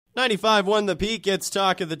95.1 The Peak gets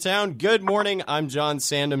talk of the town. Good morning, I'm John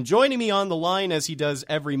Sandham. Joining me on the line, as he does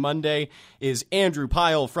every Monday, is Andrew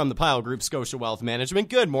Pyle from the Pyle Group, Scotia Wealth Management.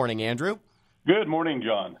 Good morning, Andrew. Good morning,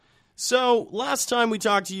 John. So, last time we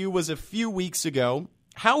talked to you was a few weeks ago.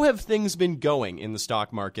 How have things been going in the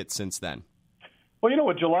stock market since then? Well, you know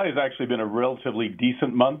what? July has actually been a relatively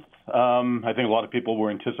decent month. I think a lot of people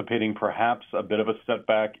were anticipating perhaps a bit of a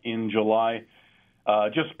setback in July,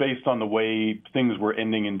 just based on the way things were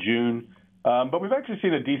ending in June. But we've actually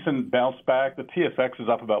seen a decent bounce back. The TSX is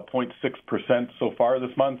up about 0.6% so far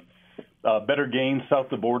this month. Better gains south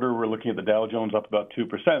of the border. We're looking at the Dow Jones up about 2%.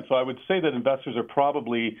 So I would say that investors are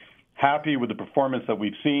probably happy with the performance that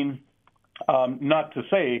we've seen. Not to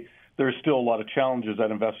say there's still a lot of challenges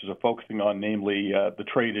that investors are focusing on, namely the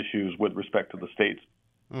trade issues with respect to the states.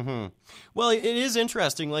 Mm-hmm. Well, it is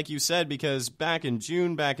interesting, like you said, because back in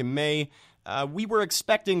June, back in May, we were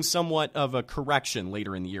expecting somewhat of a correction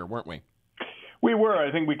later in the year, weren't we? We were. I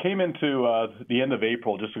think we came into the end of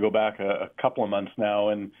April, just to go back a couple of months now,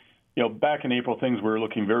 and back in April, things were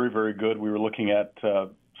looking very, very good. We were looking at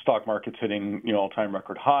stock markets hitting all-time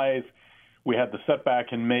record highs. We had the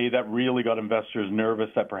setback in May that really got investors nervous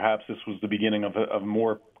that perhaps this was the beginning of a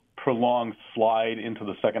more prolonged slide into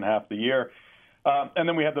the second half of the year. And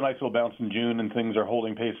then we had the nice little bounce in June, and things are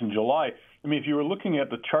holding pace in July. I mean, if you were looking at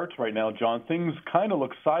the charts right now, John, things kind of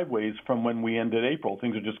look sideways from when we ended April.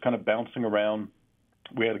 Things are just kind of bouncing around.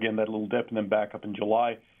 We had, again, that little dip and then back up in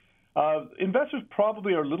July. Investors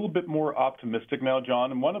probably are a little bit more optimistic now,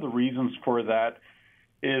 John, and one of the reasons for that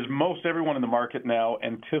is most everyone in the market now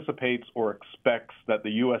anticipates or expects that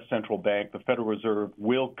the U.S. Central Bank, the Federal Reserve,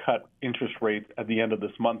 will cut interest rates at the end of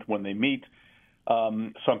this month when they meet.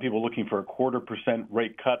 Some people looking for a 0.25%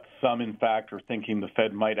 rate cut. Some, in fact, are thinking the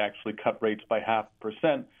Fed might actually cut rates by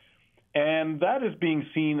 0.5%. And that is being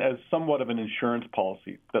seen as somewhat of an insurance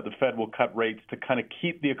policy, that the Fed will cut rates to kind of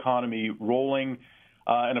keep the economy rolling.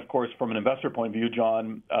 And, of course, from an investor point of view,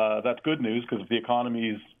 John, that's good news, because if the economy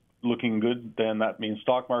is looking good, then that means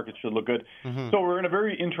stock markets should look good. Mm-hmm. So we're in a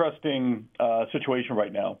very interesting situation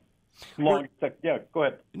right now. Yeah, go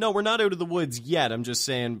ahead. No, we're not out of the woods yet. I'm just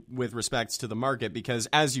saying with respect to the market, because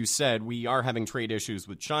as you said, we are having trade issues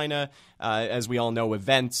with China. As we all know,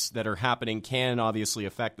 events that are happening can obviously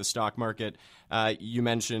affect the stock market. You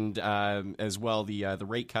mentioned as well the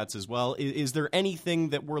rate cuts as well. Is there anything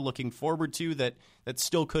that we're looking forward to that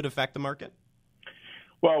still could affect the market?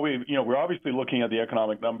 Well, we're obviously looking at the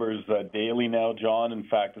economic numbers daily now, John. In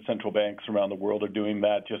fact, the central banks around the world are doing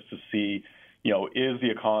that just to see, is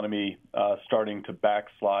the economy starting to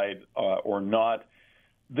backslide or not?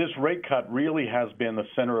 This rate cut really has been the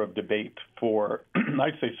center of debate for,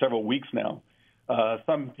 I'd say, several weeks now.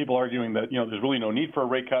 Some people arguing that, there's really no need for a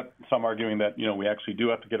rate cut. Some arguing that, we actually do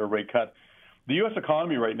have to get a rate cut. The U.S.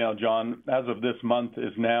 economy right now, John, as of this month,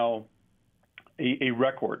 is now a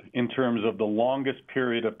record in terms of the longest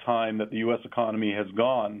period of time that the U.S. economy has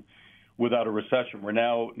gone without a recession. We're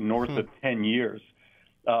now north of 10 years.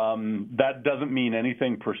 That doesn't mean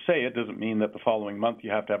anything per se. It doesn't mean that the following month you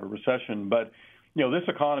have to have a recession. But, this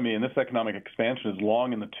economy and this economic expansion is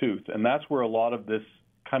long in the tooth. And that's where a lot of this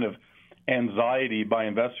kind of anxiety by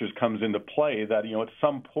investors comes into play, that, at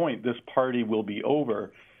some point this party will be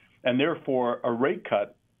over. And therefore, a rate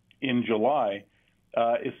cut in July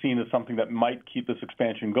is seen as something that might keep this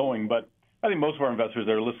expansion going. But I think most of our investors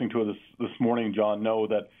that are listening to us this morning, John, know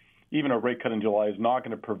that even a rate cut in July is not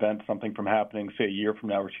going to prevent something from happening, say, a year from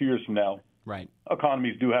now or 2 years from now. Right.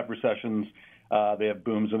 Economies do have recessions. They have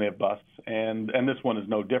booms and they have busts. And this one is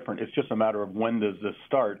no different. It's just a matter of when does this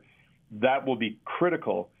start. That will be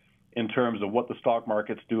critical in terms of what the stock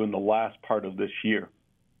markets do in the last part of this year.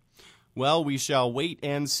 Well, we shall wait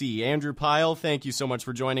and see. Andrew Pyle, thank you so much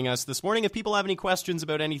for joining us this morning. If people have any questions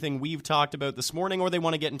about anything we've talked about this morning, or they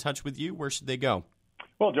want to get in touch with you, where should they go?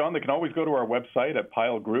 Well, John, they can always go to our website at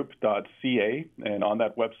pylegroup.ca, and on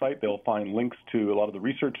that website they'll find links to a lot of the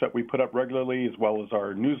research that we put up regularly, as well as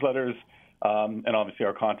our newsletters, and obviously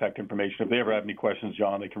our contact information. If they ever have any questions,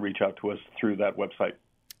 John, they can reach out to us through that website.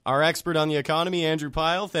 Our expert on the economy, Andrew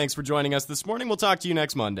Pyle, thanks for joining us this morning. We'll talk to you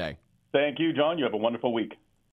next Monday. Thank you, John. You have a wonderful week.